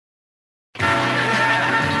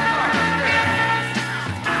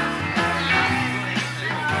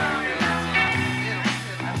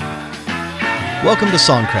Welcome to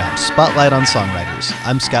Songcraft, Spotlight on Songwriters.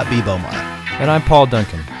 I'm Scott B. Bomar. And I'm Paul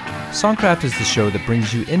Duncan. Songcraft is the show that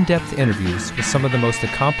brings you in-depth interviews with some of the most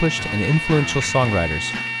accomplished and influential songwriters,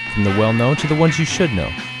 from the well-known to the ones you should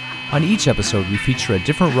know. On each episode, we feature a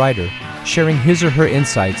different writer sharing his or her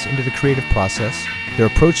insights into the creative process, their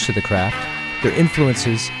approach to the craft, their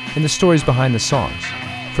influences, and the stories behind the songs,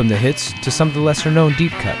 from the hits to some of the lesser-known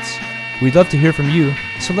deep cuts. We'd love to hear from you,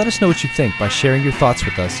 so let us know what you think by sharing your thoughts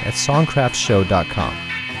with us at songcraftshow.com.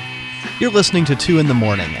 You're listening to 2 in the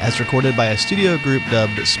Morning, as recorded by a studio group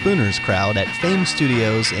dubbed Spooner's Crowd at Fame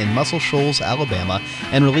Studios in Muscle Shoals, Alabama,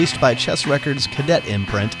 and released by Chess Records' Cadet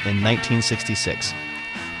imprint in 1966.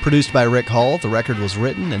 Produced by Rick Hall, the record was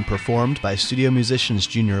written and performed by studio musicians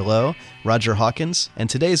Junior Lowe, Roger Hawkins, and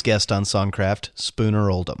today's guest on Songcraft,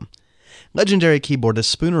 Spooner Oldham. Legendary keyboardist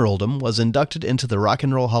Spooner Oldham was inducted into the Rock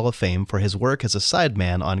and Roll Hall of Fame for his work as a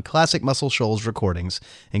sideman on classic Muscle Shoals recordings,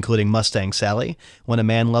 including Mustang Sally, When a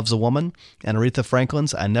Man Loves a Woman, and Aretha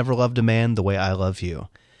Franklin's I Never Loved a Man the Way I Love You.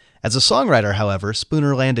 As a songwriter, however,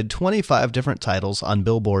 Spooner landed 25 different titles on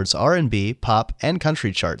Billboard's R&B, pop, and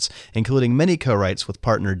country charts, including many co-writes with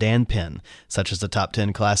partner Dan Penn, such as the top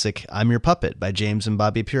 10 classic I'm Your Puppet by James and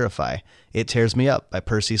Bobby Purify, It Tears Me Up by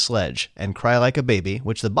Percy Sledge, and Cry Like a Baby,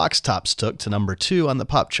 which the Box Tops took to number 2 on the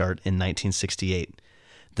pop chart in 1968.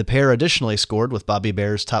 The pair additionally scored with Bobby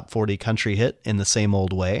Bare's top 40 country hit In the Same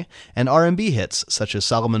Old Way, and R&B hits such as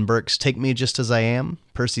Solomon Burke's Take Me Just As I Am,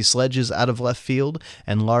 Percy Sledge's Out of Left Field,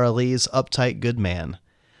 and Laura Lee's Uptight Good Man.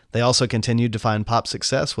 They also continued to find pop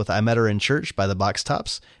success with I Met Her in Church by the Box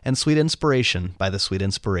Tops and Sweet Inspiration by the Sweet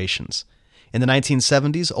Inspirations. In the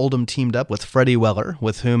 1970s, Oldham teamed up with Freddie Weller,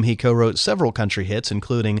 with whom he co-wrote several country hits,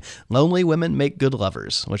 including Lonely Women Make Good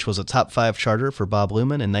Lovers, which was a top 5 charter for Bob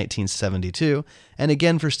Luman in 1972, and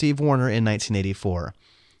again for Steve Wariner in 1984.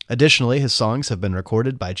 Additionally, his songs have been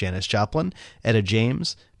recorded by Janis Joplin, Etta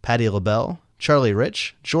James, Patti LaBelle, Charlie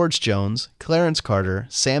Rich, George Jones, Clarence Carter,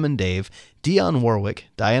 Sam and Dave, Dionne Warwick,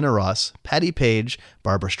 Diana Ross, Patti Page,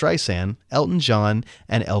 Barbra Streisand, Elton John,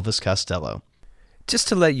 and Elvis Costello. Just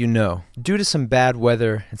to let you know, due to some bad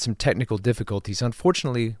weather and some technical difficulties,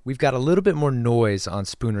 unfortunately, we've got a little bit more noise on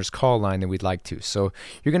Spooner's call line than we'd like to. So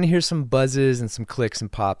you're going to hear some buzzes and some clicks and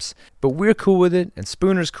pops. But we're cool with it, and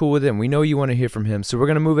Spooner's cool with it, and we know you want to hear from him. So we're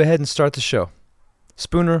going to move ahead and start the show.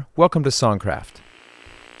 Spooner, welcome to Songcraft.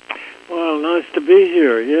 Well, nice to be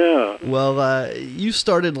here, yeah. Well, you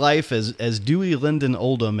started life as Dewey Lyndon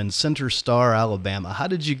Oldham in Center Star, Alabama. How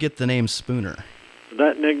did you get the name Spooner?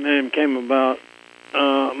 That nickname came about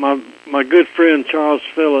my good friend Charles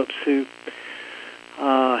Phillips, who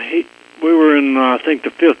we were in I think the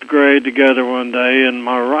 5th grade together one day, and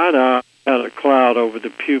my right eye had a cloud over the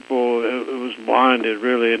pupil. It was blinded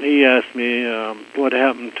really, and he asked me what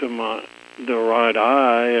happened to the right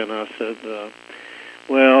eye, and I said,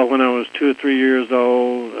 well, when I was 2 or 3 years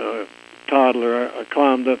old, toddler, I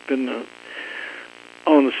climbed up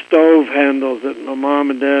on the stove handles at my mom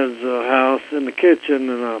and dad's house in the kitchen,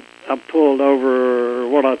 and I pulled over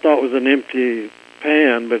what I thought was an empty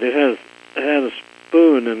pan, but it had a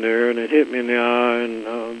spoon in there, and it hit me in the eye and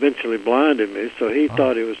eventually blinded me. So he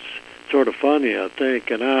thought it was sort of funny, I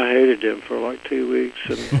think, and I hated him for like 2 weeks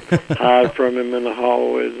and hid from him in the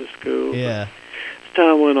hallways of school. Yeah. As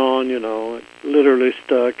time went on, it literally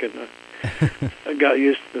stuck, and I got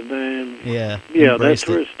used to the name. Yeah. Yeah, that's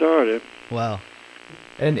where it started. Wow.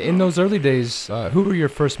 And in those early days, who were your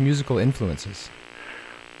first musical influences?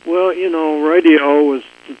 Well, radio was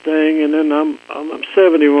the thing, and then I'm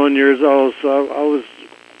 71 years old, so I was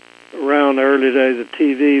around the early days of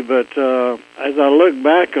TV. But as I look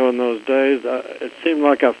back on those days, it seemed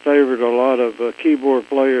like I favored a lot of keyboard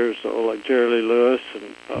players, like Jerry Lee Lewis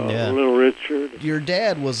and Little Richard. Your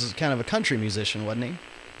dad was kind of a country musician, wasn't he?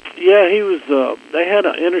 Yeah, he was. They had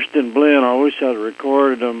an interesting blend. I wish I'd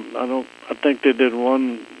recorded them. I think they did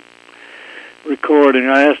one recording.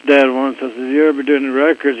 I asked Dad once, I said, you ever do any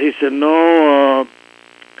records? He said, no,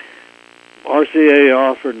 RCA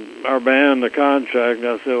offered our band the contract. And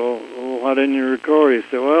I said, well, why didn't you record? He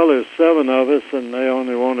said, well, there's 7 of us, and they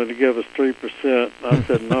only wanted to give us 3%. I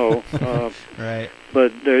said, no. Right.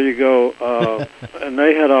 But there you go. And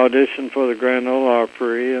they had auditioned for the Grand Ole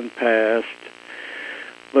Opry and passed.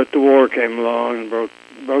 But the war came along and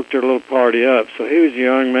broke their little party up. So he was a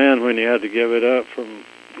young man when he had to give it up from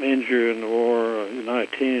injury in the war,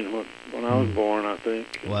 19 when I was born, I think.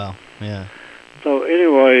 Wow, yeah. So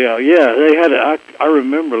anyway, they had I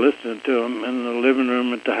remember listening to them in the living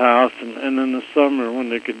room at the house, and in the summer when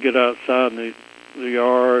they could get outside in the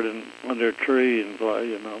yard and under a tree and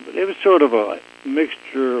play, But it was sort of a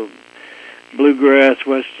mixture of bluegrass,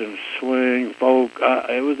 western swing, folk.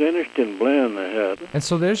 It was an interesting blend they had. And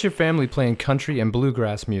so there's your family playing country and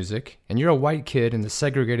bluegrass music, and you're a white kid in the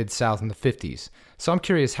segregated South in the 50s. So I'm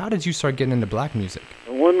curious, how did you start getting into black music?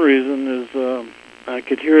 One reason is I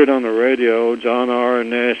could hear it on the radio, John R. in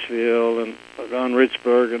Nashville, and Ron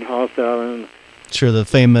Richburg and Hoss Allen. Sure, the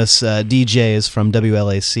famous DJs from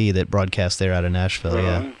WLAC that broadcast there out of Nashville,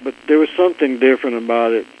 yeah. But there was something different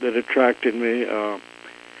about it that attracted me.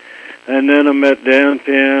 And then I met Dan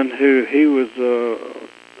Penn, he was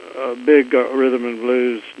a big rhythm and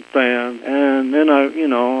blues fan. And then I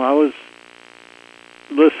was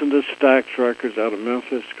listening to Stax Records out of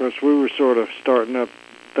Memphis. Of course, we were sort of starting up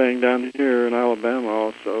thing down here in Alabama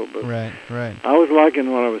also. But right. I was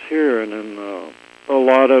liking what I was hearing, and a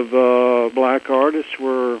lot of black artists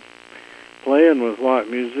were playing with white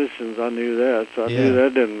musicians. I knew that, so I knew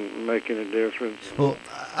that didn't make any difference. Well,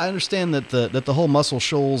 I understand that the whole Muscle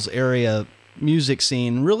Shoals area music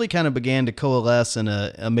scene really kind of began to coalesce in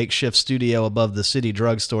a makeshift studio above the city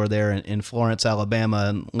drugstore there in Florence, Alabama,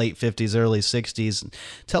 in late 50s, early 60s.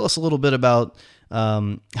 Tell us a little bit about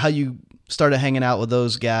how you started hanging out with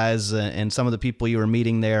those guys and some of the people you were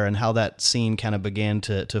meeting there, and how that scene kind of began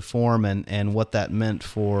to form, and what that meant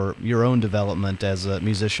for your own development as a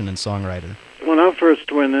musician and songwriter. When I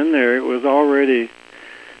first went in there, it was already,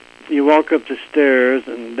 you walk up the stairs,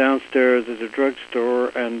 and downstairs is a drugstore,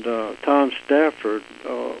 and Tom Stafford,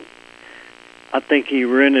 I think he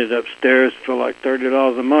rented upstairs for like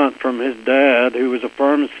 $30 a month from his dad, who was a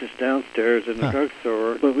pharmacist downstairs in the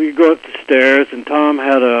drugstore. But we go up the stairs, and Tom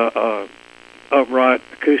had a upright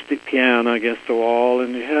acoustic piano against the wall,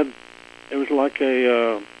 and it was like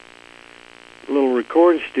a little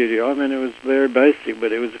recording studio. I mean, it was very basic,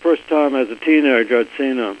 but it was the first time as a teenager I'd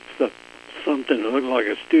seen something that looked like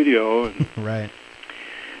a studio. And, right.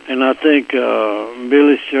 And I think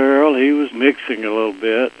Billy Sherrill, he was mixing a little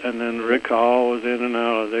bit, and then Rick Hall was in and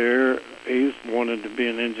out of there. He wanted to be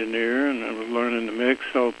an engineer and was learning to mix.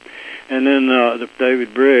 So, and then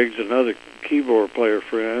David Briggs, another keyboard player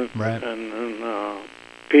friend, right, and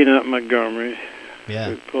Peanut Montgomery,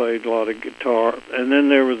 who played a lot of guitar. And then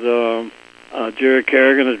there was Jerry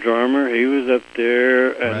Kerrigan, a drummer. He was up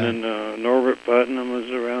there, and then Norbert Putnam was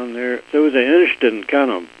around there. So it was an interesting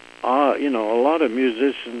kind of, a lot of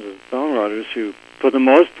musicians and songwriters who, for the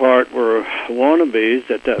most part, were wannabes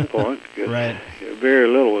at that point. Right. Very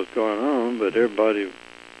little was going on, but everybody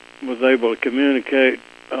was able to communicate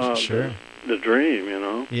the dream,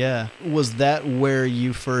 Yeah. Was that where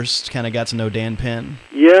you first kind of got to know Dan Penn?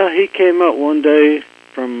 Yeah, he came up one day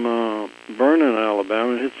from Vernon,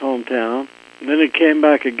 Alabama, his hometown. And then he came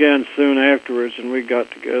back again soon afterwards, and we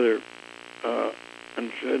got together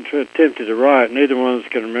and attempted to write. Neither one of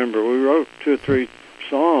us can remember. We wrote 2 or 3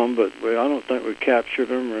 songs, but I don't think we captured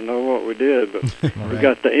them or know what we did. But we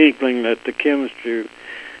got the inkling that the chemistry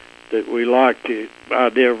that we liked, the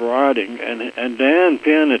idea of writing. And Dan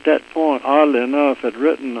Penn, at that point, oddly enough, had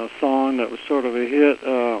written a song that was sort of a hit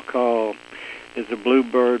called "Is the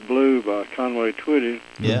Bluebird Blue" by Conway Twitty.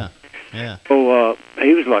 Yeah. So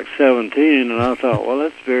he was like 17, and I thought, well,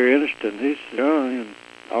 that's very interesting. He's young and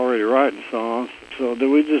already writing songs. So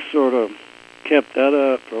we just sort of kept that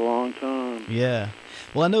up for a long time. Yeah.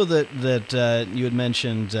 Well, I know that you had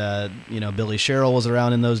mentioned, Billy Sherrill was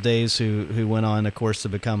around in those days, who went on, of course, to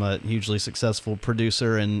become a hugely successful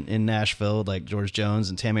producer in Nashville, like George Jones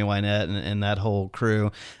and Tammy Wynette and that whole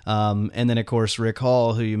crew. And then, of course, Rick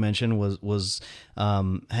Hall, who you mentioned, was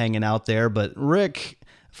hanging out there. But Rick,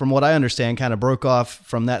 from what I understand, kind of broke off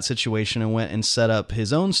from that situation and went and set up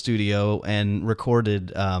his own studio and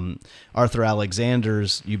recorded Arthur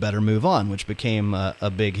Alexander's "You Better Move On," which became a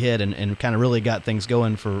big hit and kind of really got things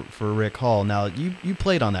going for Rick Hall. Now, you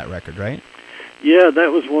played on that record, right? Yeah,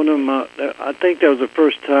 that was one of my, I think that was the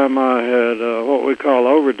first time I had what we call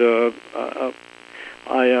overdub.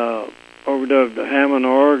 I overdubbed the Hammond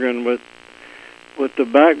organ with the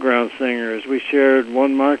background singers. We shared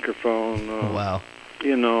one microphone. Wow.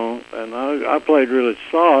 And I played really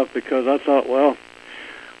soft because I thought, well,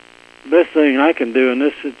 best thing I can do in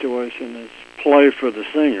this situation is play for the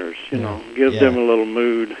singers, give them a little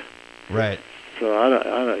mood. Right. So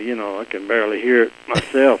I can barely hear it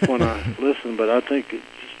myself when I listen, but I think it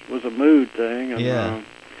just was a mood thing. And,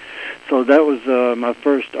 so that was my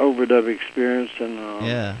first overdub experience, and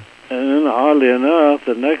then oddly enough,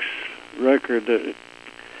 the next record that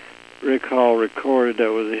Rick Hall recorded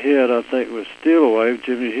that was a hit, I think, was "Steal Away" with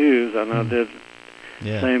Jimmy Hughes, and I did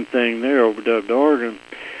the same thing there, overdubbed organ.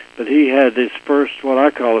 But he had this what I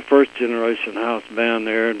call a first-generation house band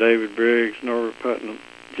there, David Briggs, Norbert Putnam,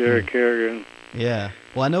 Jerry Kerrigan, Yeah.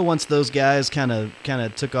 Well, I know once those guys kind of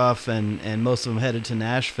took off and most of them headed to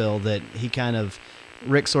Nashville, that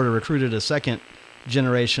Rick sort of recruited a second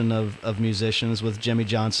generation of musicians with Jimmy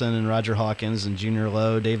Johnson and Roger Hawkins and Junior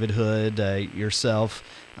Lowe, David Hood, yourself.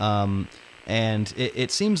 And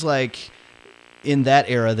it seems like in that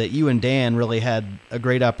era that you and Dan really had a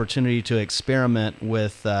great opportunity to experiment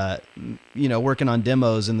with, working on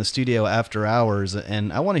demos in the studio after hours.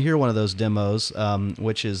 And I want to hear one of those demos,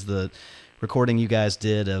 which is the recording you guys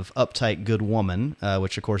did of Uptight Good Woman,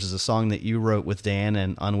 which of course is a song that you wrote with Dan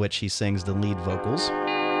and on which he sings the lead vocals.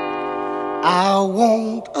 I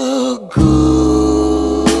want a good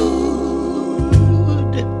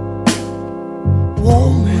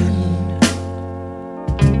woman,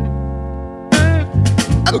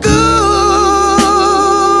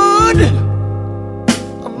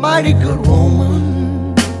 a mighty good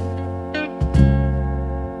woman.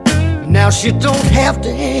 Now she don't have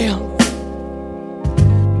to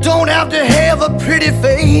have a pretty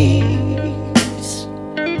face,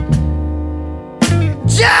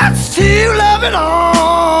 just two loving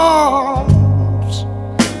arms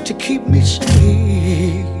to keep me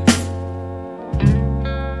safe.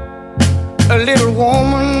 A little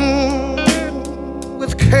woman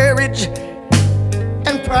with courage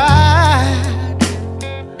and pride,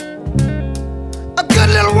 a good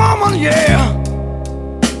little woman, yeah,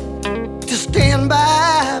 to stand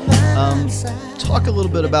by my side. Talk a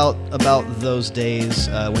little bit about those days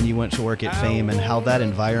when you went to work at Fame and how that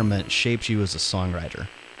environment shaped you as a songwriter.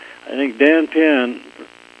 I think Dan Penn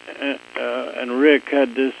and Rick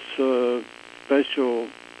had this special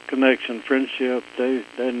connection, friendship.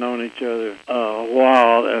 They'd known each other a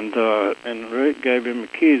while, and Rick gave him a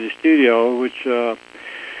key to the studio, which and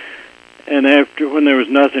when there was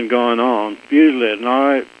nothing going on, usually at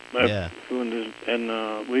night. Yeah.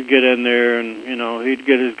 And we'd get in there, and he'd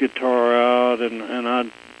get his guitar out, and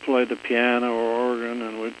I'd play the piano or organ,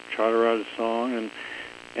 and we'd try to write a song.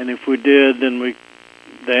 And if we did, then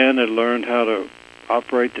Dan had learned how to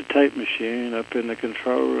operate the tape machine up in the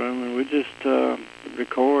control room, and we just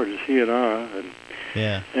record as he and I.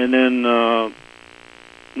 And then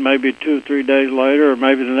maybe 2 or 3 days later, or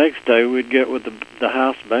maybe the next day, we'd get with the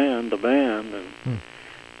house band,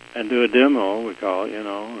 and do a demo, we call it,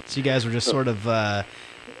 So you guys were just sort of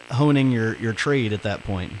honing your trade at that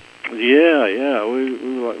point. Yeah.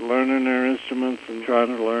 We were like learning their instruments and trying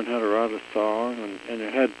to learn how to write a song, and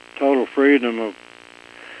it had total freedom of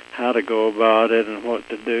how to go about it and what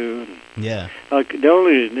to do. And yeah. Like the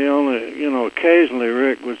only, occasionally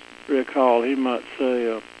Rick Hall, he might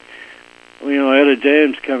say, Etta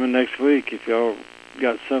James coming next week. If y'all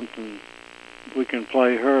got something, we can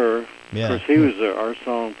play her. Yeah. Of course, he was our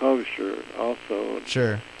song publisher also.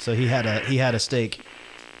 Sure. So he had a stake.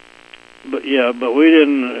 But we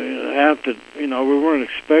didn't have to. We weren't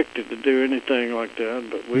expected to do anything like that.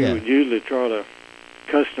 But we would usually try to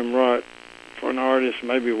custom write for an artist,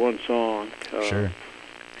 maybe one song. Sure.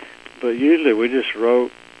 But usually we just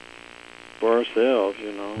wrote for ourselves,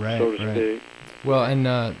 right, so to speak. Well,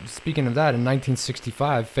 and speaking of that, in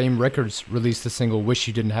 1965, Fame Records released the single "Wish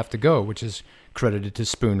You Didn't Have to Go," which is credited to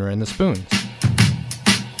Spooner and the Spoons.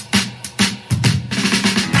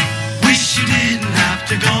 Wish you didn't have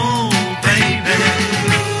to go, baby.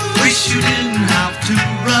 Wish you didn't have to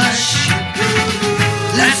rush.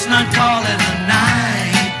 Let's not call it a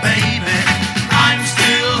night, baby. I'm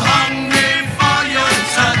still hungry for your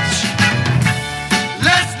touch.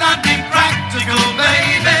 Let's not be practical,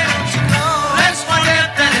 baby. Let's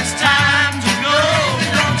forget that it's time to go.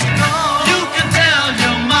 You can tell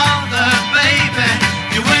your mother, baby,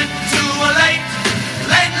 you went to a late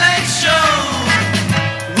show.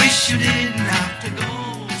 Wish you didn't have to go.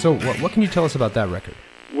 So what can you tell us about that record?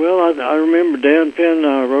 Well, I remember Dan Penn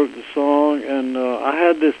wrote the song, and I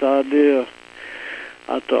had this idea.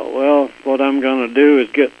 I thought, well, what I'm going to do is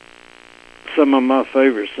get some of my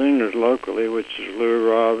favorite singers locally, which is Louis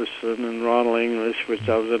Robinson and Ronald English, which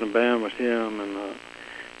I was in a band with him, and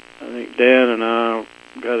I think Dan and I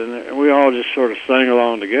got in there, and we all just sort of sang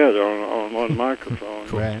along together on one microphone.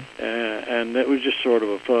 Cool. Right. And it was just sort of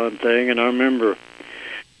a fun thing, and I remember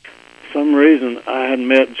some reason I had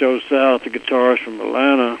met Joe South, the guitarist from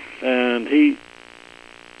Atlanta, and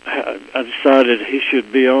I decided he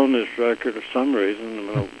should be on this record for some reason.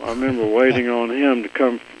 I remember waiting on him to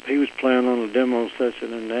come. He was playing on a demo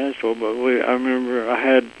session in Nashville, but I remember I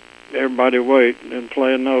had everybody wait and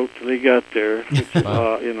play a note till he got there, which is,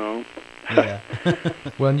 Yeah.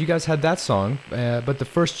 Well, and you guys had that song, but the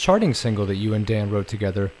first charting single that you and Dan wrote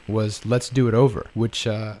together was "Let's Do It Over," which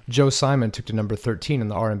Joe Simon took to number 13 in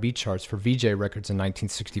the R&B charts for VJ Records in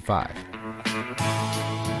 1965.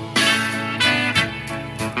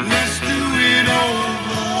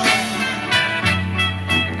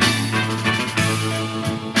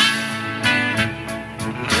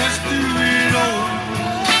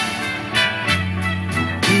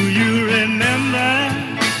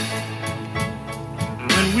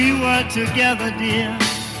 were together, dear.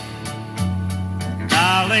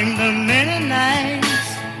 Darling, the many nights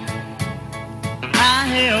I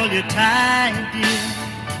held you tight, dear,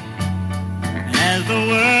 as the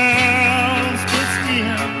world stood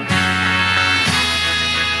still.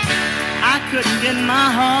 I couldn't get my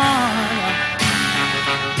heart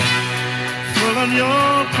full of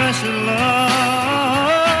your precious love.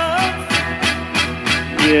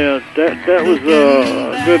 Yeah, that was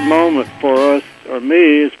a good moment for us, or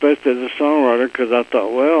me, especially as a songwriter, because I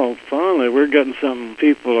thought, well, finally we're getting something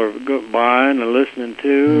people are buying and listening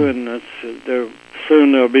to, and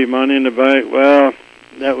soon there'll be money in the bank. Well,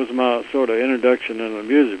 that was my sort of introduction in the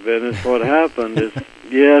music business. What happened is,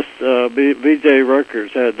 yes, VJ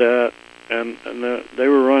Records had that, and they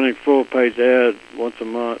were running full-page ads once a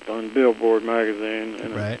month on Billboard magazine,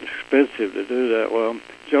 and Right. It's expensive to do that. Well,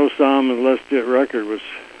 Joe Simon's Let's Get Record was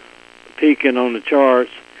peaking on the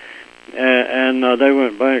charts, and they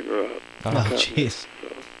went bankrupt. Oh, jeez.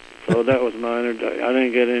 So that was my introduction. I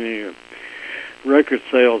didn't get any record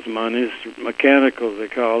sales monies, mechanicals they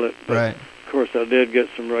call it. But Right. of course, I did get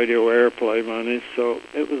some radio airplay money, so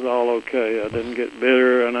it was all okay. I didn't get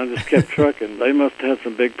bitter, and I just kept trucking. They must have had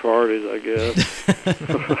some big parties, I guess.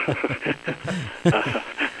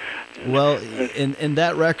 Well, in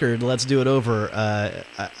that record, Let's Do It Over,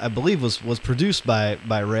 I believe was produced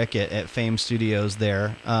by Rick at Fame Studios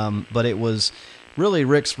there, but it was really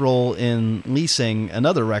Rick's role in leasing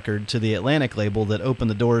another record to the Atlantic label that opened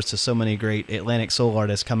the doors to so many great Atlantic soul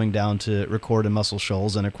artists coming down to record in Muscle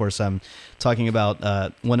Shoals. And of course, I'm talking about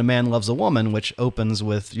When a Man Loves a Woman, which opens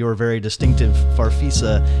with your very distinctive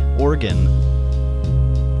Farfisa organ.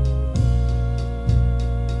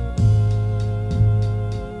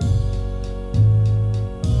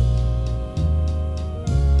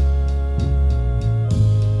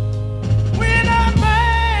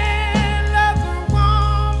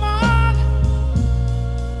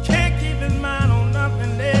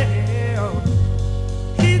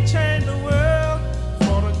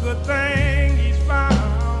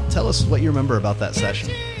 Tell us what you remember about that session.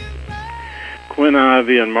 Quinn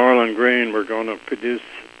Ivy and Marlon Green were going to produce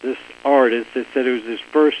this artist. They said it was his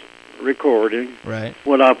first recording. Right.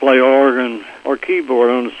 Would I play organ or keyboard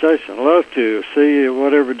on the session? I'd love to. See you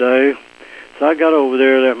whatever day. So I got over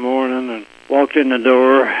there that morning and walked in the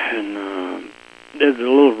door, and there's a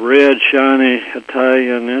little red, shiny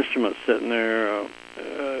Italian instrument sitting there.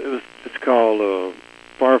 It's called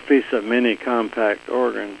Farfisa Mini Compact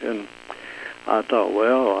Organ, and I thought,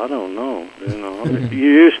 well, I don't know.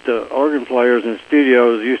 Organ players in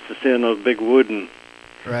studios used to send those big wooden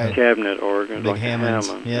cabinet organs, big like Hammonds.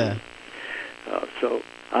 a Hammond. Yeah. So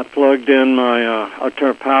I plugged in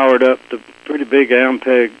powered up the pretty big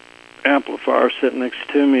Ampeg amplifier sitting next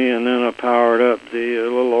to me, and then I powered up the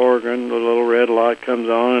little organ. The little red light comes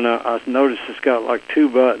on, and I noticed it's got like two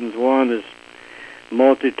buttons. One is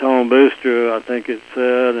multi-tone booster, I think it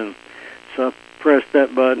said, and so I pressed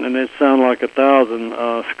that button, and it sounded like 1,000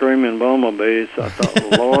 screaming bumblebees. So I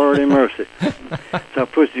thought, Lordy mercy. So I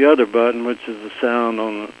pushed the other button, which is the sound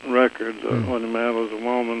on the record, When a Man Was a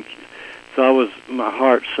Woman. So my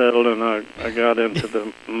heart settled, and I got into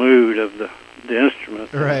the mood of the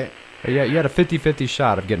instrument. Right. Yeah, you had a 50-50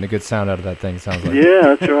 shot of getting a good sound out of that thing, sounds like.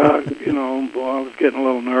 Yeah, that's right. Boy, I was getting a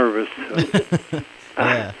little nervous.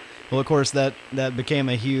 Yeah. Well, of course, that became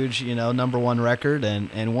a huge, #1 record,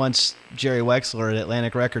 and once Jerry Wexler at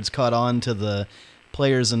Atlantic Records caught on to the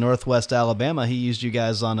players in Northwest Alabama, he used you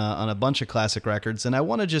guys on a bunch of classic records. And I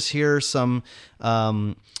want to just hear some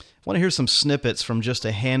snippets from just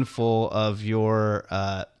a handful of your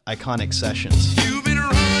iconic sessions. You've been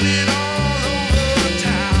running all over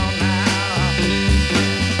town now.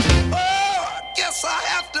 Oh, I guess I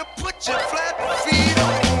have to put your flat feet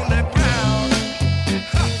on the ground.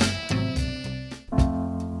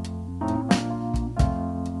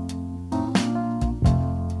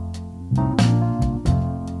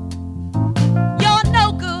 You're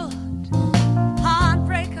no good,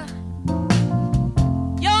 heartbreaker.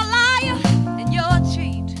 You're a liar and you're a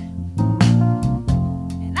cheat.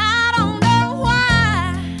 And I don't know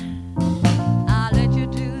why I let you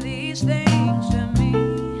do these things to me.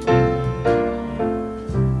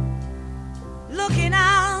 Looking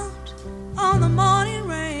out on the morning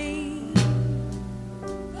rain,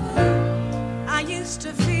 I used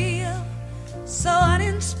to feel so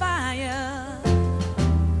uninspired.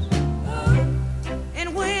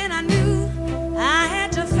 And when I knew I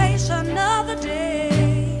had to face another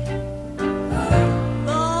day,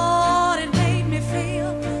 Lord, it made me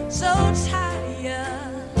feel so tired.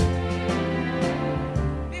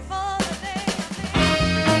 Before the day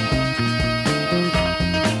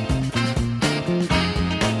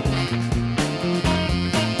of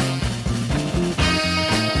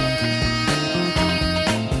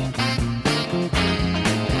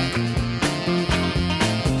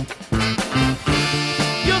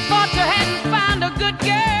good girl.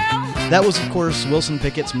 That was, of course, Wilson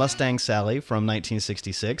Pickett's Mustang Sally from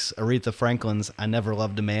 1966, Aretha Franklin's I Never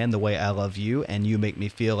Loved a Man the Way I Love You and You Make Me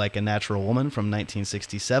Feel Like a Natural Woman from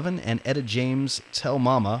 1967, and Etta James' Tell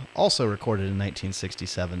Mama, also recorded in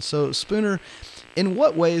 1967. So, Spooner, in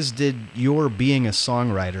what ways did your being a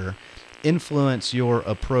songwriter influence your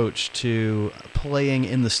approach to playing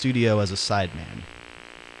in the studio as a sideman?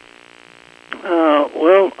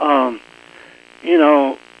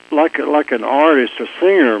 Like an artist or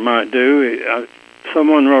singer might do.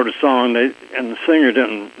 Someone wrote a song, and the singer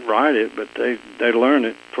didn't write it, but they learned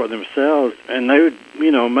it for themselves, and they would,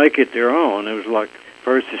 make it their own. It was like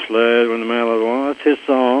Percy Slade when the man loved one. That's his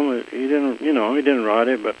song. He didn't write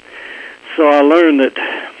it, but so I learned that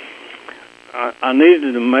I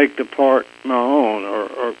needed to make the part my own,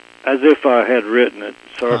 or as if I had written it,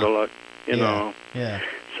 sort of like, you know. Yeah.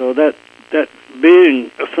 So that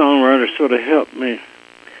being a songwriter sort of helped me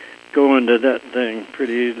go into that thing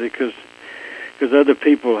pretty easily, because other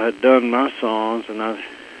people had done my songs, and I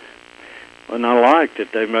liked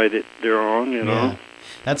that they made it their own, you know. Yeah.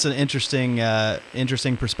 That's an interesting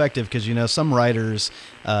perspective, because some writers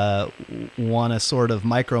want to sort of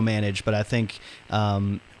micromanage, but I think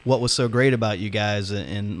what was so great about you guys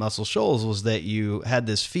in Muscle Shoals was that you had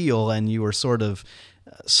this feel, and you were sort of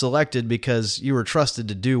selected because you were trusted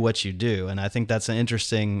to do what you do. And I think that's an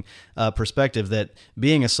interesting perspective, that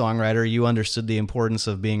being a songwriter, you understood the importance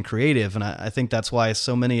of being creative. And I think that's why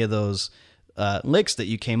so many of those licks that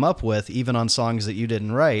you came up with, even on songs that you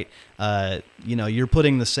didn't write, you're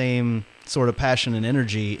putting the same sort of passion and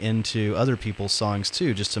energy into other people's songs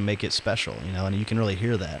too, just to make it special, and you can really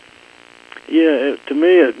hear that. Yeah, to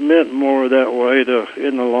me it meant more that way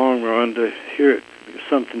in the long run, to hear it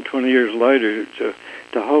something 20 years later, to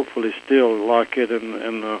hopefully still like it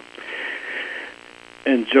and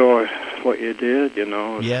enjoy what you did,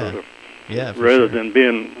 Yeah. Sort of, yeah. Rather than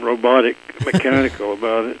being robotic, mechanical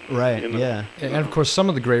about it. Right. Yeah. And of course, some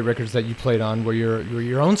of the great records that you played on were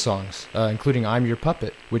your own songs, including "I'm Your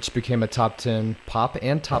Puppet," which became a top 10 pop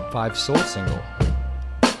and top 5 soul single.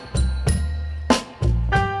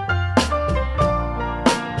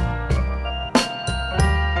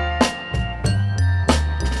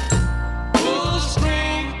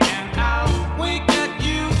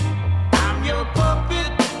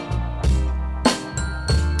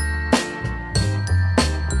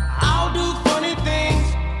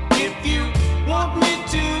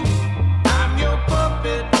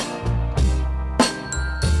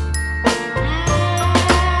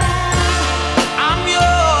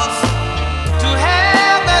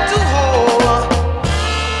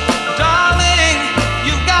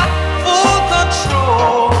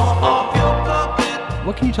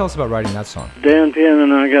 Tell us about writing that song. Dan Penn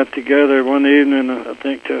and I got together one evening, I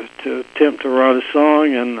think, to attempt to write a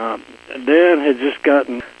song, and Dan had just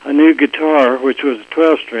gotten a new guitar, which was a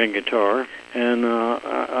 12-string guitar, and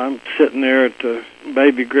I'm sitting there at the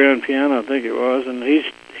baby grand piano, I think it was, and he's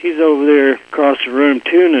over there across the room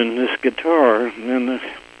tuning this guitar, and as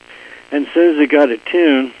soon as he got it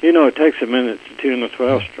tuned, it takes a minute to tune a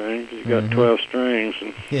 12-string, because you got 12 strings,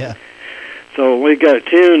 and yeah. So we got it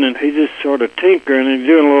tuned, and he just sort of tinkering and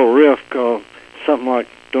doing a little riff called something like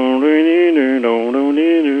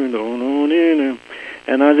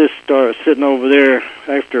and I just started sitting over there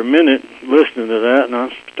after a minute listening to that, and I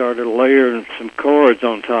started layering some chords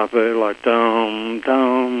on top of it, like dum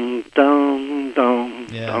dum dum dum.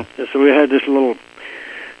 Yeah. So we had this little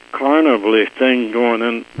carnival-y thing going,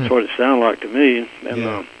 and that's what it sounded like to me,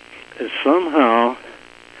 and somehow.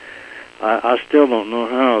 I still don't know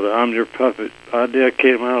how the "I'm Your Puppet" idea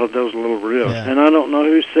came out of those little riffs. Yeah. And I don't know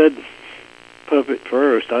who said puppet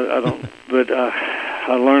first. I don't, but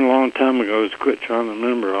I learned a long time ago to quit trying to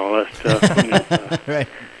remember all that stuff. Right.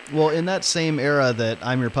 Well, in that same era that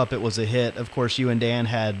 "I'm Your Puppet" was a hit, of course, you and Dan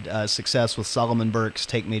had success with Solomon Burke's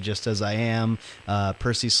 "Take Me Just As I Am,"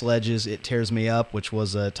 Percy Sledge's "It Tears Me Up," which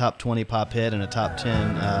was a top 20 pop hit and a top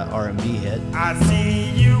 10 R&B hit. I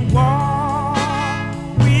see you walk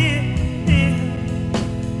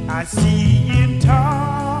I see you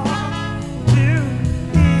talk to him.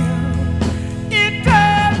 It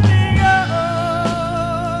turns me up.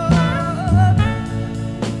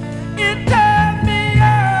 It turns me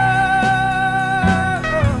up.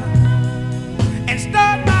 And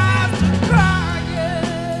start my eyes to crying.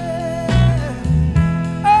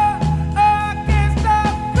 Oh, I can't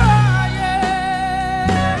stop crying.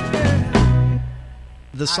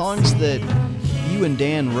 The songs that you and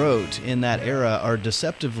Dan wrote in that era are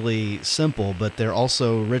deceptively simple, but they're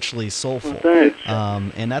also richly soulful. Thanks.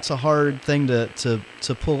 And that's a hard thing to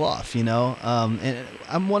pull off, And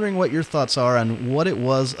I'm wondering what your thoughts are on what it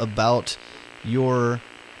was about your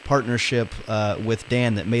partnership with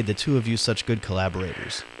Dan that made the two of you such good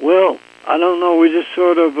collaborators? Well, I don't know. We just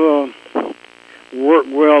sort of work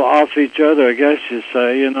well off each other, I guess you'd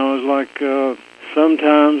say. You know, it's like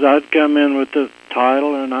sometimes I'd come in with the title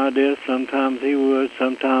or an idea. Sometimes he would.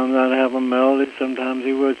 Sometimes I'd have a melody. Sometimes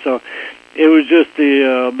he would. So it was just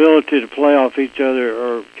the ability to play off each other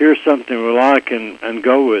or hear something we like and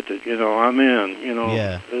go with it. You know, I'm in. You know,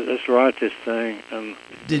 Yeah. Let's write this thing. And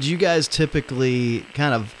Did you guys typically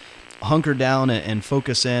kind of hunker down and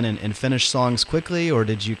focus in and finish songs quickly, or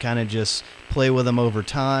did you kind of just play with them over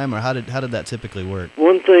time, or how did that typically work?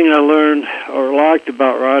 one thing I learned or liked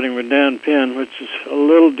about writing with Dan Penn, which is a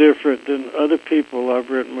little different than other people I've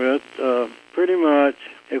written with, pretty much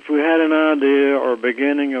if we had an idea or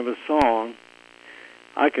beginning of a song,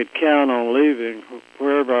 I could count on leaving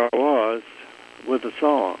wherever I was with a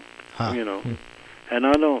song, Huh. you know. And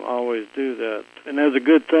I don't always do that. And that's a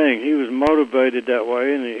good thing. He was motivated that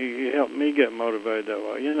way, and he helped me get motivated that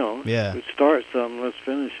way, you know. Yeah. We start something, let's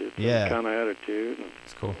finish it. Yeah. That kind of attitude.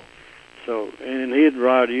 It's cool. So, and he'd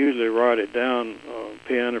usually write it down,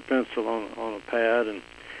 pen or pencil on a pad, and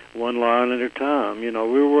one line at a time. You know,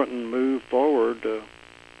 we wouldn't move forward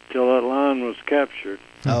till that line was captured.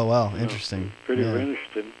 Oh, wow. You know, Interesting. Pretty Yeah.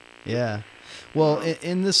 interesting. Yeah. Well,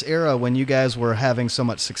 in this era, when you guys were having so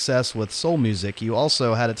much success with soul music, you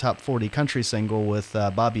also had a top 40 country single with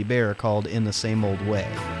Bobby Bare called In the Same Old Way.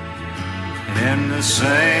 In the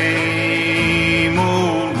same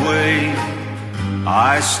old way,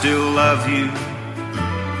 I still love you,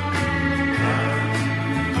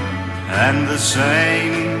 and the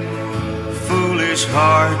same foolish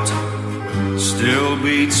heart still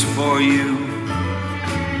beats for you.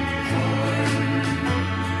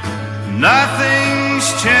 Nothing's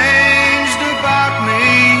changed about me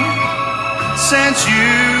since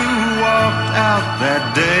you walked out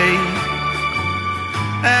that day,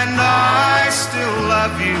 and I still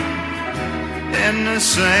love you in the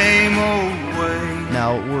same old way.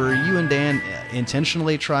 Now, were you and Dan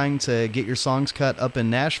intentionally trying to get your songs cut up in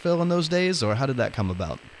Nashville in those days, or how did that come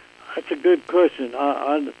about? That's a good question.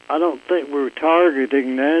 I don't think we were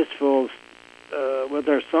targeting Nashville with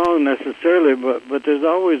our song necessarily, but there's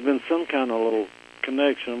always been some kind of little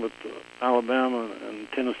connection with Alabama and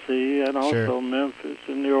Tennessee, and also Sure. Memphis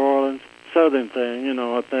and New Orleans. Southern thing, you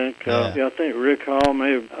know, I think. Yeah. I think Rick Hall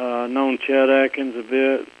may have known Chet Atkins a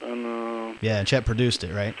bit, and Yeah, and Chet produced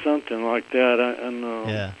it, right? something like that, and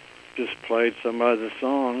Yeah. just played somebody's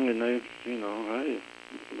song, and they, you know, hey,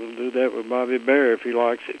 we'll do that with Bobby Bare if he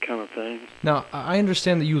likes it, kind of thing. Now, I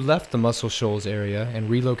understand that you left the Muscle Shoals area and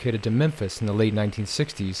relocated to Memphis in the late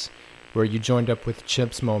 1960s, where you joined up with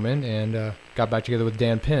Chips Moman and got back together with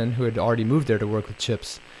Dan Penn, who had already moved there to work with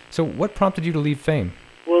Chips. So what prompted you to leave Fame?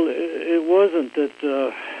 Well, it wasn't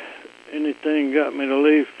that anything got me to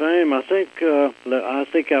leave Fame. I think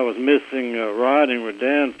I was missing riding with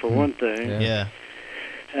Dan for one thing. Yeah. Yeah.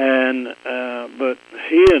 And but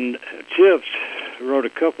he and Chips wrote a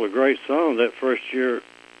couple of great songs that first year.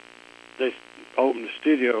 They opened the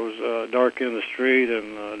studios, "Dark in the Street"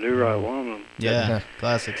 and "Do Right Woman." Yeah.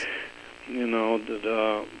 Classics. You know,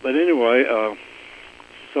 but anyway,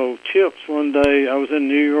 so Chips one day, I was in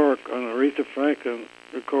New York on an Aretha Franklin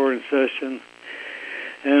recording session,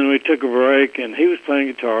 and we took a break, and he was playing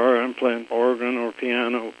guitar, and I'm playing organ or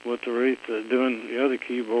piano with Aretha, doing the other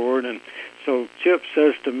keyboard, and so Chip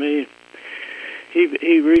says to me,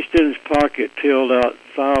 he reached in his pocket, peeled out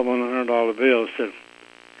 5 $100 bills, said,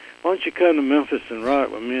 "Why don't you come to Memphis and write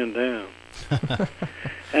with me and Dan?"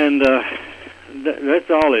 And that's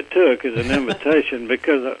all it took is an invitation,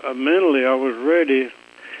 because mentally I was ready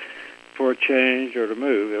for a change or to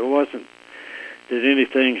move. It wasn't, did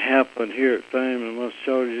anything happen here at Fame and Muscle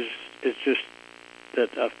Shoals? It's just that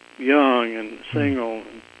I'm young and single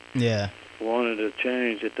and Yeah. wanted to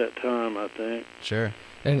change at that time, I think. Sure.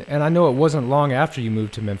 And I know it wasn't long after you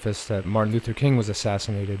moved to Memphis that Martin Luther King was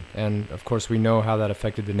assassinated. And, of course, we know how that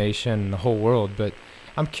affected the nation and the whole world. But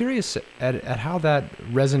I'm curious at how that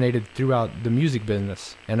resonated throughout the music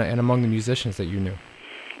business and among the musicians that you knew.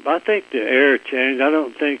 I think the era changed. I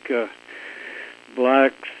don't think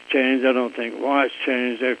blacks changed. I don't think whites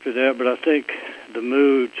changed after that. But I think the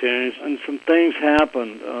mood changed. And some things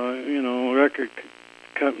happened. You know, record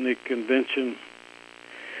company convention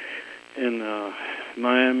in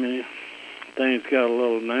Miami. Things got a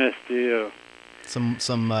little nasty.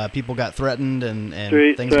 Some people got threatened and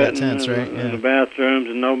Street things got threatening tense, right? in the bathrooms,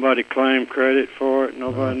 and nobody claimed credit for it.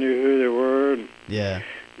 Nobody knew who they were. Yeah.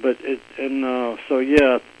 But so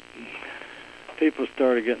yeah, people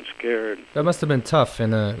started getting scared. That must have been tough.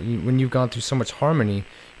 And when you've gone through so much harmony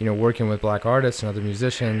working with black artists and other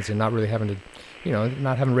musicians and not really having to,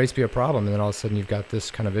 not having race be a problem, and then all of a sudden you've got this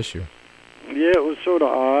kind of issue. Yeah, it was sort of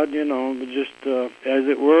odd, but just as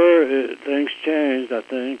it were, things changed, I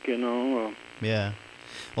think, Yeah.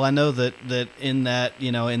 Well, I know that in that,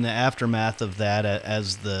 in the aftermath of that,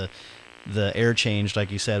 as the air changed,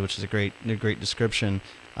 like you said, which is a great description,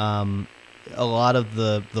 a lot of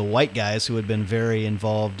the white guys who had been very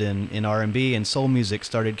involved in R&B and soul music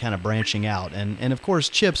started kind of branching out. And of course,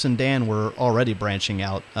 Chips and Dan were already branching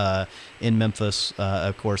out in Memphis.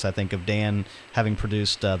 Of course, I think of Dan having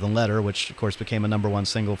produced The Letter, which of course became a #1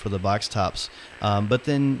 single for the Box Tops. But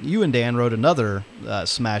then you and Dan wrote another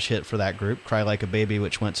smash hit for that group, Cry Like a Baby,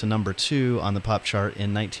 which went to #2 on the pop chart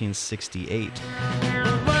in 1968.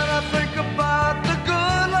 When I think about the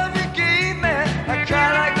good love you gave me, I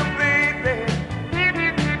cry like a baby.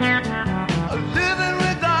 Living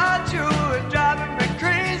without you is driving me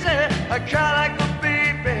crazy. I cry like a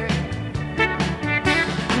baby.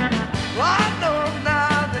 I know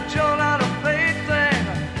now that you're not a plaything,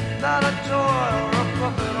 not a toy or a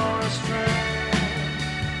puppet or a string.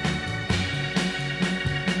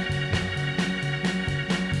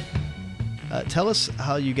 Tell us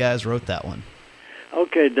how you guys wrote that one.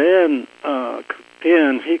 Okay, Dan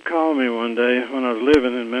Penn, he called me one day when I was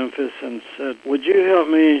living in Memphis and said, would you help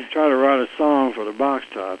me try to write a song for the Box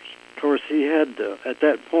Tops? Of course, he had, at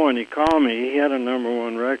that point, he called me, he had a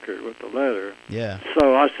 #1 record with The Letter. Yeah.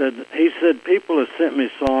 So he said, people have sent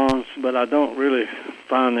me songs, but I don't really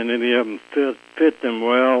find that any of them fit them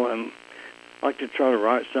well, and I'd like to try to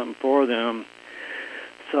write something for them.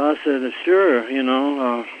 So I said, sure,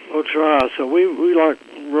 we'll try. So we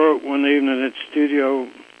wrote one evening at the studio.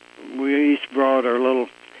 We each brought our little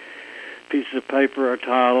pieces of paper, our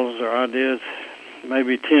titles, our ideas,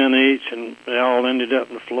 maybe 10 each, and they all ended up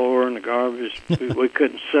on the floor in the garbage. we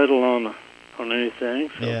couldn't settle on anything.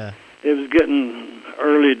 So Yeah. it was getting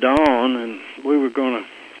early dawn, and we were going to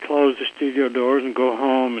close the studio doors and go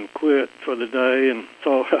home and quit for the day. And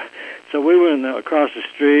so we went across the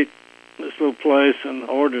street, this little place, and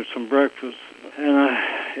ordered some breakfast. And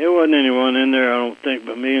it wasn't anyone in there, I don't think,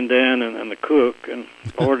 but me and Dan and the cook, and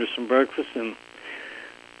ordered some breakfast. And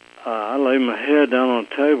I laid my head down on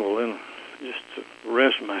the table and just to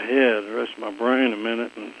rest my brain a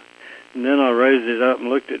minute. And then I raised it up and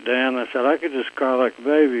looked at Dan. I said, I could just cry like a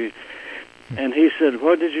baby. And he said,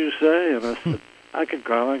 what did you say? And I said, I could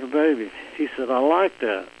cry like a baby. He said, I like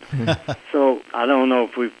that. So I don't know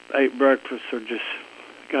if we ate breakfast or just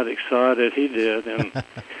got excited. He did. And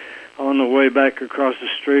on the way back across the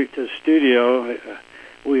street to the studio,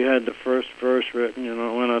 we had the first verse written,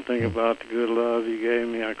 when I think about the good love you gave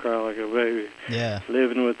me, I cry like a baby. Yeah.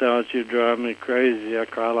 Living without you drive me crazy, I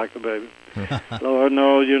cry like a baby. Lord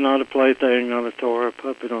knows you're not a plaything, not a toy or a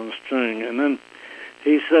puppet on a string. And then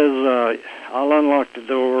he says, I'll unlock the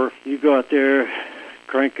door. You go out there,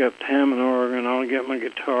 crank up the Hammond organ, I'll get my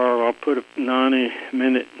guitar, I'll put a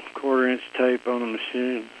 90-minute quarter-inch tape on the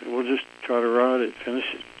machine. We'll just try to write it, finish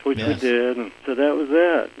it, which we did. And so that was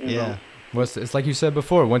that, you know. Well, it's like you said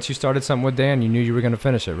before, once you started something with Dan, you knew you were going to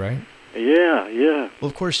finish it, right? Yeah. Well,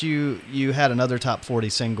 of course, you had another top 40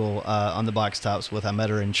 single on the Box Tops with I Met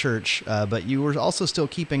Her in Church, but you were also still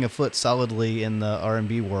keeping a foot solidly in the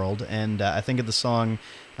R&B world, and I think of the song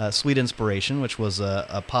Sweet Inspiration, which was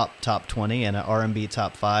a pop top 20 and an R&B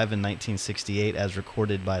top 5 in 1968 as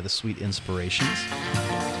recorded by the Sweet Inspirations.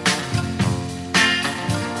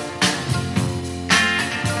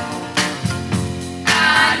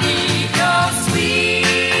 I need your sweet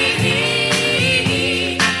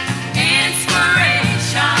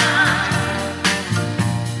inspiration.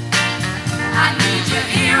 I need you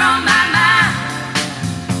here on my mind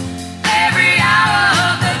every hour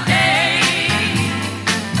of the day.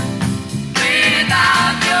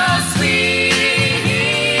 Without your sweet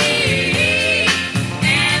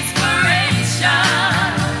inspiration,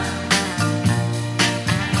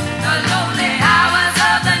 the lonely hours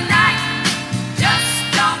of the night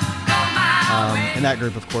just don't go my way. And that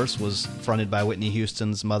group, of course, was fronted by Whitney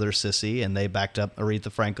Houston's mother, Cissy, and they backed up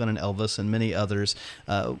Aretha Franklin and Elvis and many others.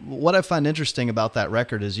 What I find interesting about that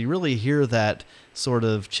record is you really hear that sort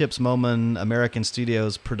of Chips Moman American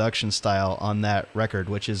Studios production style on that record,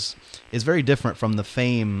 which is very different from the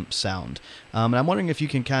Fame sound. And I'm wondering if you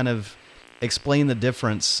can kind of explain the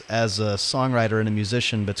difference as a songwriter and a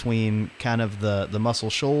musician between kind of the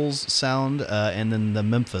Muscle Shoals sound and then the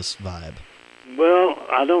Memphis vibe. Well,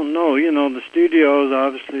 I don't know. You know, the studio's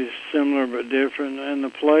obviously similar but different, and the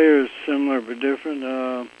players similar but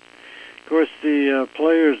different. Of course, the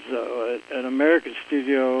players at American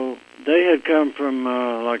Studio, they had come from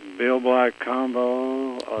like Bill Black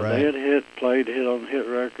Combo. They had played on hit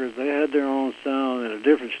records. They had their own sound in a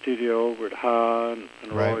different studio over at High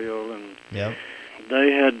and Royal, and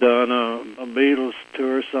they had done a Beatles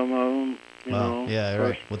tour. Some of them, you know. Yeah,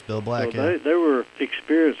 right. With Bill Black. So they were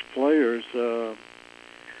experienced players.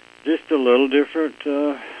 Just a little different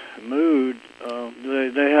mood.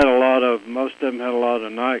 They had most of them had a lot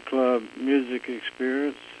of nightclub music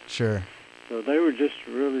experience. Sure. So they were just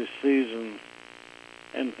really seasoned.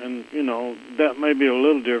 And you know, that may be a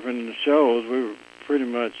little different in the shows. We were pretty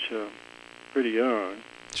much pretty young.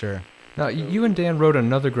 Sure. Now, you and Dan wrote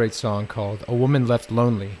another great song called A Woman Left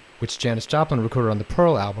Lonely, which Janis Joplin recorded on the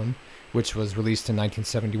Pearl album, which was released in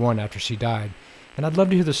 1971 after she died. And I'd love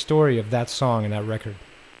to hear the story of that song and that record.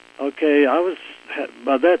 Okay,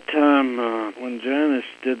 by that time, when Janis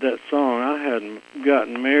did that song, I had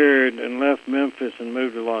gotten married and left Memphis and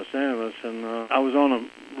moved to Los Angeles, and I was on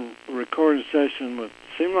a recording session with,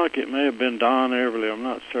 seemed like it may have been Don Everly, I'm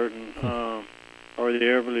not certain, or the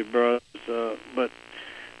Everly brothers, but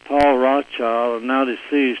Paul Rothschild, now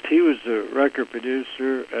deceased, he was the record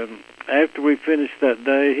producer, and after we finished that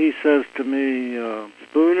day, he says to me,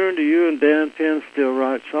 Spooner, do you and Dan Penn still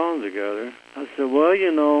write songs together? I said, well,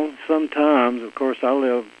 you know, sometimes. Of course, I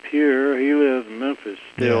live here. He lives in Memphis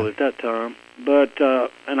still at that time. But,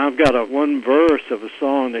 and I've got one verse of a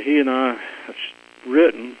song that he and I have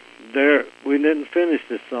written. There, we didn't finish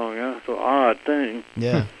this song. That's an odd thing.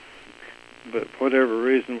 Yeah. But for whatever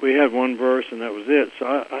reason, we had one verse and that was it. So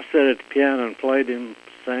I sat at the piano and played him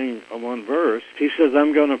sang one verse. He says,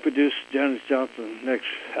 I'm going to produce Janis Joplin's next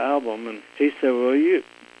album. And he said, well,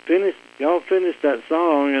 y'all finish that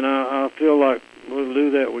song, and I feel like we'll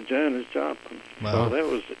do that with Janis Joplin. Wow. So that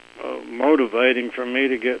was motivating for me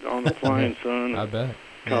to get on the plane soon. I bet.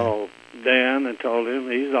 Called Dan and told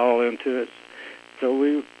him he's all into it.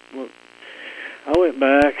 So I went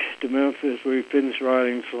back to Memphis. We finished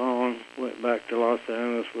writing the song, went back to Los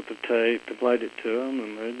Angeles with the tape and played it to them,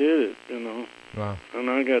 and they did it, you know. Wow. And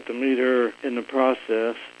I got to meet her in the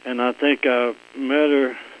process, and I think I met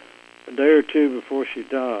her a day or two before she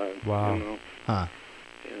died. Wow. You know. Huh.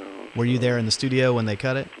 You know. Were you there in the studio when they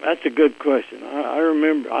cut it? That's a good question. I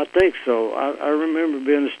remember. I think so. I remember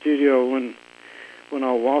being in the studio when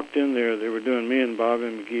I walked in there. They were doing me and Bobby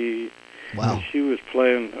McGee. Wow. And she was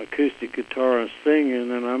playing acoustic guitar and singing,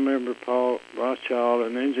 and I remember Paul Rothschild,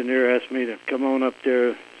 an engineer, asked me to come on up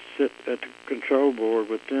there, sit at the control board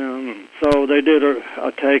with them. And so they did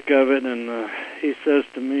a take of it, and he says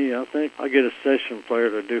to me, I think I'll get a session player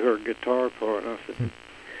to do her guitar part. And I said,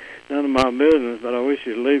 none of my business, but I wish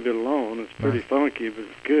you'd leave it alone. It's pretty funky, but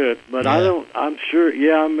it's good. But I'm sure,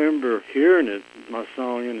 I remember hearing it, my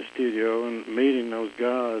song in the studio, and meeting those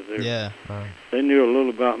guys. They knew a little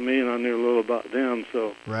about me, and I knew a little about them,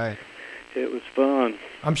 so it was fun.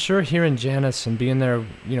 I'm sure hearing Janis and being there,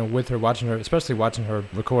 you know, with her, watching her, especially watching her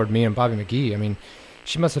record me and Bobby McGee, I mean,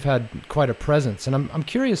 she must have had quite a presence. And I'm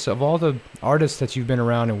curious, of all the artists that you've been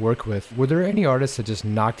around and worked with, were there any artists that just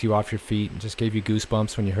knocked you off your feet and just gave you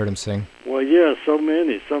goosebumps when you heard them sing? Well, yeah, so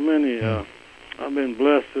many. I've been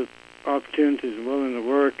blessed with opportunities and willing to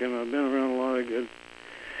work, and I've been around a lot of good.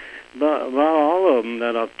 About all of them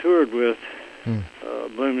that I've toured with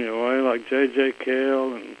blew me away, like J.J.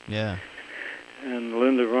 Cale and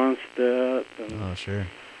Linda Ronstadt and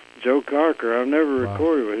Joe Cocker. I've never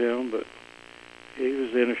recorded with him, but he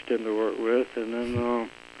was interesting to work with. And then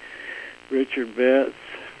Richard Betts,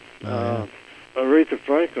 Aretha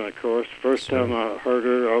Franklin, of course. First time I heard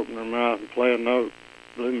her open her mouth and play a note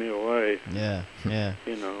blew me away. Yeah.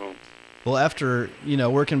 You know. Well, after, you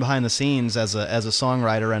know, working behind the scenes as a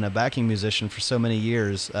songwriter and a backing musician for so many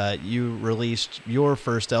years, you released your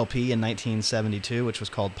first LP in 1972, which was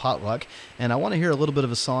called Potluck. And I want to hear a little bit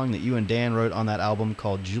of a song that you and Dan wrote on that album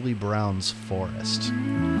called Julie Brown's Forest.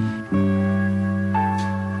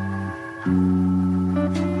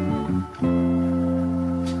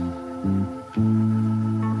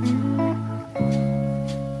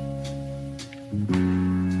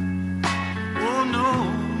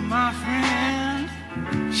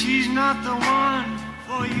 Not the one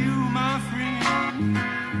for you, my friend.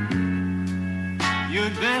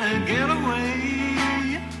 You'd better get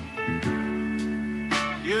away.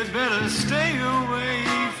 You'd better stay away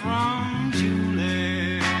from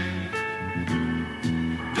Julie.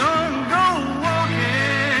 Don't go walking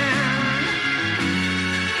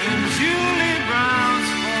in Julie Brown's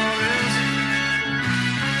forest,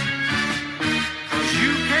 'cause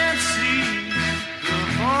you can't see the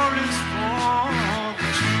forest for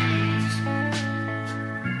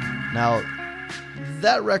Now,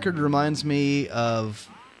 that record reminds me of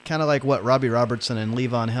kind of like what Robbie Robertson and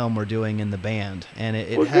Levon Helm were doing in the band, and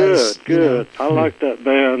it Well, has good. I like that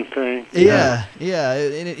band thing. Yeah.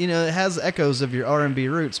 It has echoes of your R&B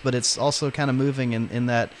roots, but it's also kind of moving in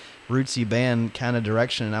that rootsy band kind of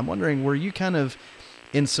direction. And I'm wondering, were you kind of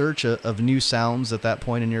in search of new sounds at that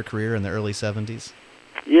point in your career in the early 70s?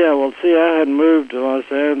 Yeah, well, see, I had moved to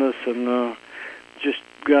Los Angeles and just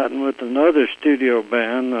gotten with another studio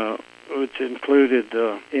band, which included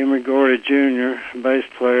Emory Gordy Jr., bass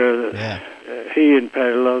player. He and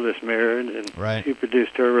Patty Loveless married, and he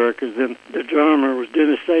produced her records. And the drummer was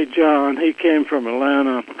Dennis St. John. He came from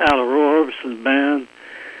Atlanta, out of Roy Orbison's band.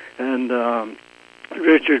 And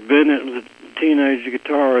Richard Bennett was a teenage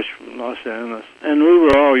guitarist from Los Angeles. And we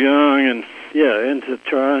were all young and, into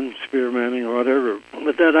trying, experimenting or whatever.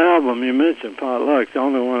 But that album you mentioned, Potluck's the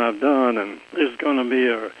only one I've done, and there's going to be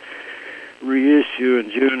a reissue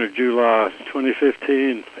in June or July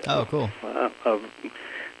 2015. Oh, cool. Of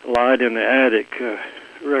Light in the Attic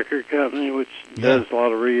record company, which does a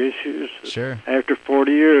lot of reissues. Sure. After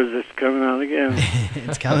 40 years, it's coming out again.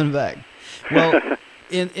 It's coming back. Well,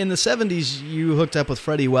 in the 70s, you hooked up with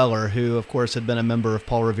Freddie Weller, who, of course, had been a member of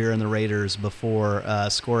Paul Revere and the Raiders before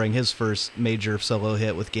scoring his first major solo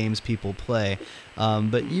hit with Games People Play.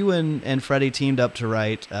 But you and Freddie teamed up to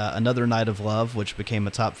write Another Night of Love, which became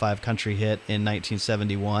a top 5 country hit in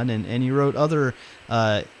 1971, and you wrote other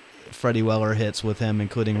Freddie Weller hits with him,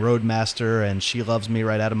 including Roadmaster and She Loves Me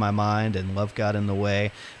Right Out of My Mind and Love Got in the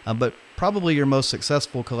Way. But probably your most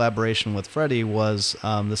successful collaboration with Freddie was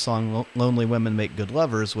the song Lonely Women Make Good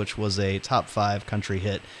Lovers, which was a top 5 country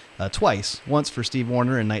hit twice, once for Steve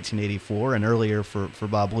Wariner in 1984 and earlier for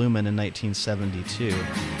Bob Luman in 1972.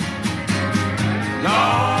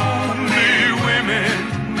 Lonely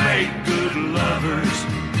women make good lovers.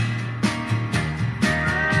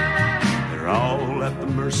 They're all at the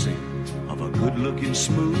mercy of a good-looking,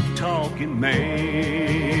 smooth-talking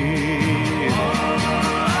man.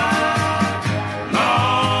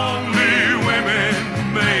 Lonely women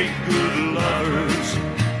make good lovers.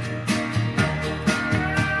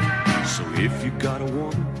 So if you got a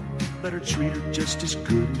woman, better treat her just as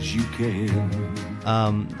good as you can.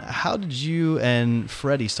 How did you and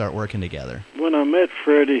Freddie start working together? When I met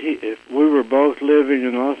Freddie, we were both living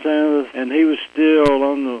in Los Angeles, and he was still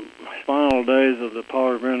on the final days of the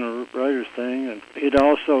Paul Revere and the Raiders thing, and he'd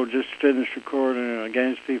also just finished recording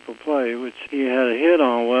Games People Play, which he had a hit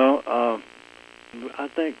on. Well, I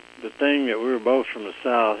think the thing that we were both from the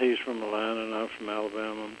South, he's from Atlanta and I'm from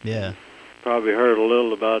Alabama. Yeah. Probably heard a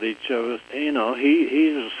little about each of us. You know,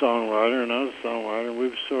 he's a songwriter and I was a songwriter. We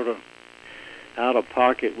were sort of out of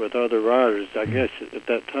pocket with other writers, I guess, at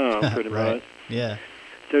that time, pretty much. Yeah.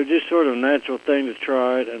 So just sort of a natural thing to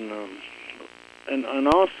try it, and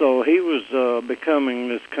also he was becoming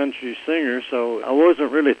this country singer, so I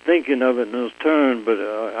wasn't really thinking of it in those terms, but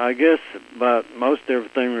I guess about most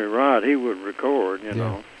everything we write, he would record, you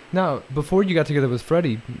know. Now, before you got together with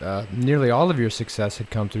Freddie, nearly all of your success had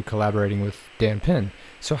come through collaborating with Dan Penn.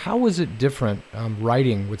 So how was it different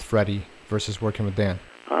writing with Freddie versus working with Dan?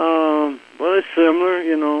 Well, it's similar,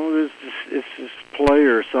 you know. It's just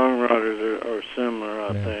player songwriters are similar,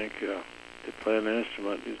 I think, to play an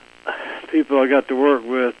instrument. People I got to work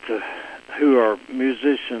with who are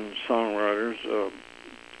musician songwriters,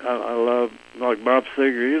 I love, like Bob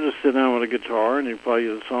Seger. You just sit down with a guitar and you play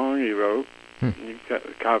the song he wrote. And you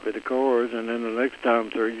copy the chords, and then the next time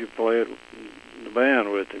through you play it the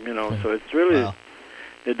band with him, you know. So it's really,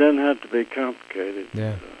 it doesn't have to be complicated.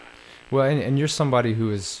 Yeah. Well, and you're somebody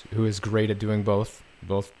who is great at doing both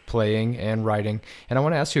playing and writing. And I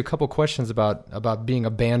want to ask you a couple questions about being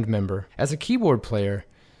a band member. As a keyboard player,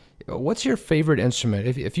 what's your favorite instrument?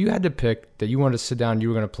 If you had to pick that you wanted to sit down and you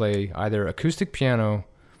were going to play either acoustic piano,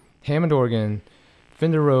 Hammond organ,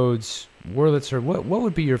 Fender Rhodes, Wurlitzer, what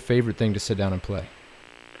would be your favorite thing to sit down and play?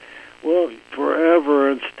 Well, forever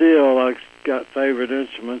and still I've got favorite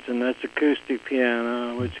instruments, and that's acoustic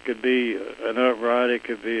piano, which could be an upright, it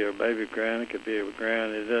could be a baby grand, it could be a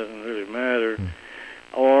grand, it doesn't really matter.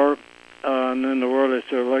 Or, and then the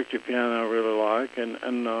Wurlitzer electric piano I really like, and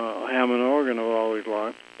Hammond organ I've always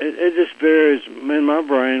liked. It just varies in my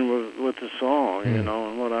brain with the song, you know,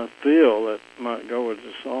 and what I feel that might go with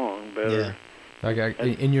the song better. Yeah. Like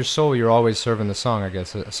in your soul, you're always serving the song, I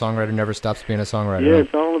guess. A songwriter never stops being a songwriter. Yeah, huh?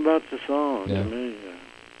 it's all about the song. I mean,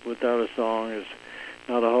 without a song, it's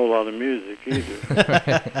not a whole lot of music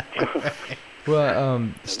either. Well,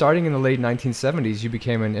 starting in the late 1970s, you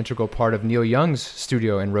became an integral part of Neil Young's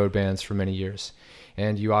studio and road bands for many years.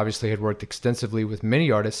 And you obviously had worked extensively with many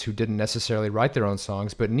artists who didn't necessarily write their own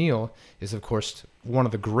songs, but Neil is, of course, one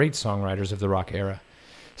of the great songwriters of the rock era.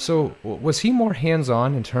 So was he more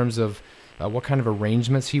hands-on in terms of what kind of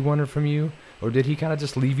arrangements he wanted from you, or did he kind of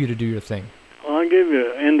just leave you to do your thing? Well, I'll give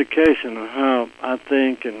you an indication of how I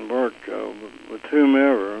think and work with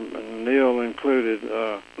whomever, and Neil included.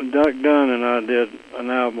 Duck Dunn and I did an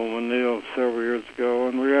album with Neil several years ago,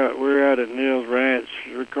 and we're out at Neil's ranch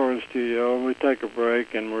recording studio, and we take a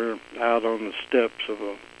break, and we're out on the steps of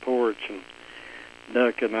a porch, and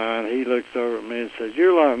Duck and I, and he looks over at me and says,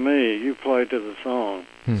 "You're like me, you play to the song."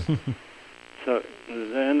 So,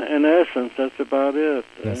 in essence, that's about it.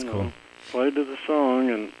 That's cool. Play to the song,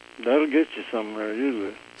 and that'll get you somewhere,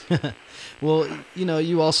 usually. Well,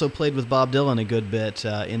 you also played with Bob Dylan a good bit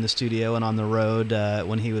in the studio and on the road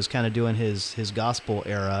when he was kind of doing his gospel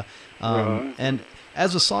era. Right. And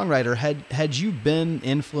as a songwriter, had you been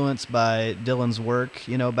influenced by Dylan's work,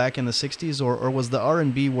 back in the 60s, or was the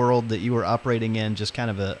R&B world that you were operating in just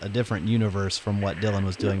kind of a different universe from what Dylan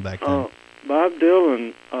was doing back then? Bob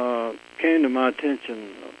Dylan came to my attention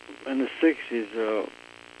in the 60s,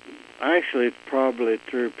 actually probably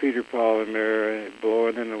through Peter, Paul, and Mary,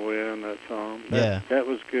 Blowing in the Wind, that song. That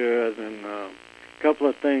was good, and a couple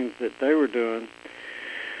of things that they were doing.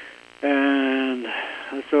 And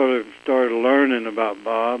I sort of started learning about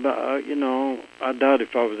Bob. I doubt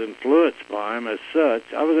if I was influenced by him as such.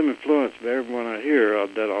 I was influenced by everyone I hear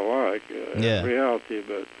that I like, in reality,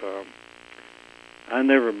 but I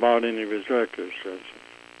never bought any of his records.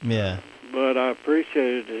 Yeah. But I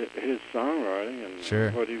appreciated his songwriting and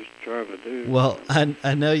what he was trying to do. Well,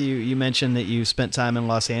 I know you mentioned that you spent time in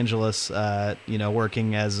Los Angeles,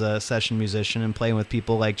 working as a session musician and playing with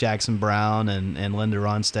people like Jackson Browne and Linda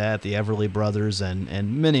Ronstadt, the Everly Brothers,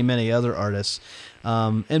 and many, many other artists.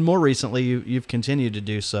 And more recently, you've continued to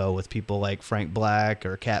do so with people like Frank Black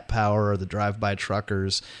or Cat Power or the Drive-By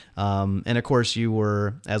Truckers. And of course, you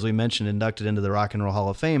were, as we mentioned, inducted into the Rock and Roll Hall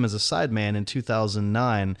of Fame as a sideman in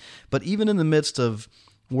 2009. But even in the midst of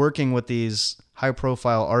working with these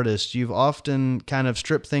high-profile artists, you've often kind of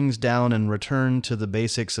stripped things down and returned to the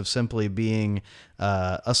basics of simply being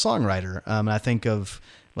a songwriter. I think of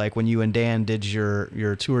like when you and Dan did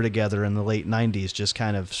your tour together in the late 90s, just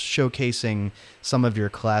kind of showcasing some of your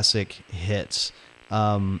classic hits.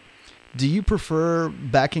 Do you prefer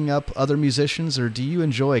backing up other musicians, or do you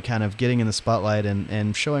enjoy kind of getting in the spotlight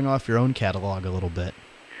and showing off your own catalog a little bit?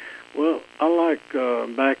 Well, I like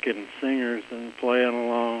backing singers and playing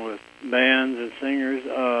along with bands and singers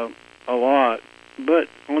a lot. But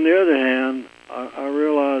on the other hand, I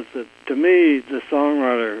realize that to me, the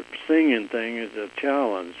songwriter singing thing is a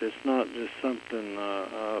challenge. It's not just something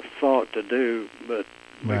I thought to do, but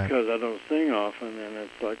because I don't sing often, and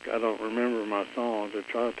it's like I don't remember my songs or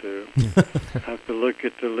try to. I have to look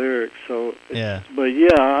at the lyrics. So, but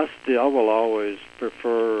I will always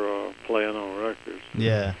prefer playing on records.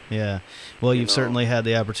 Yeah. Well, you've certainly had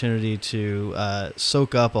the opportunity to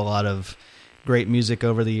soak up a lot of great music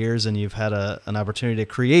over the years, and you've had an opportunity to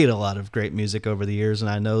create a lot of great music over the years,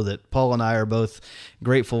 and I know that Paul and I are both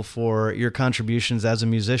grateful for your contributions as a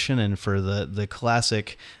musician and for the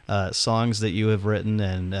classic songs that you have written,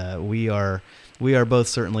 and we are both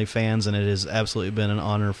certainly fans, and it has absolutely been an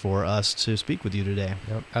honor for us to speak with you today.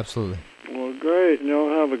 Yep, absolutely. Well, great.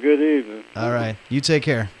 Have a good evening. All right. You take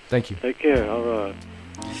care. Thank you. Take care. All right.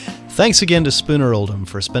 Thanks again to Spooner Oldham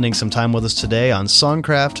for spending some time with us today on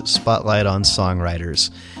Songcraft Spotlight on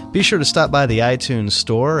Songwriters. Be sure to stop by the iTunes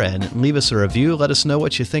store and leave us a review. Let us know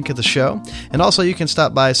what you think of the show. And also you can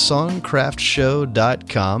stop by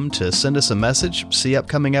songcraftshow.com to send us a message, see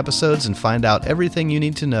upcoming episodes, and find out everything you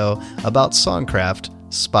need to know about Songcraft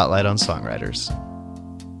Spotlight on Songwriters.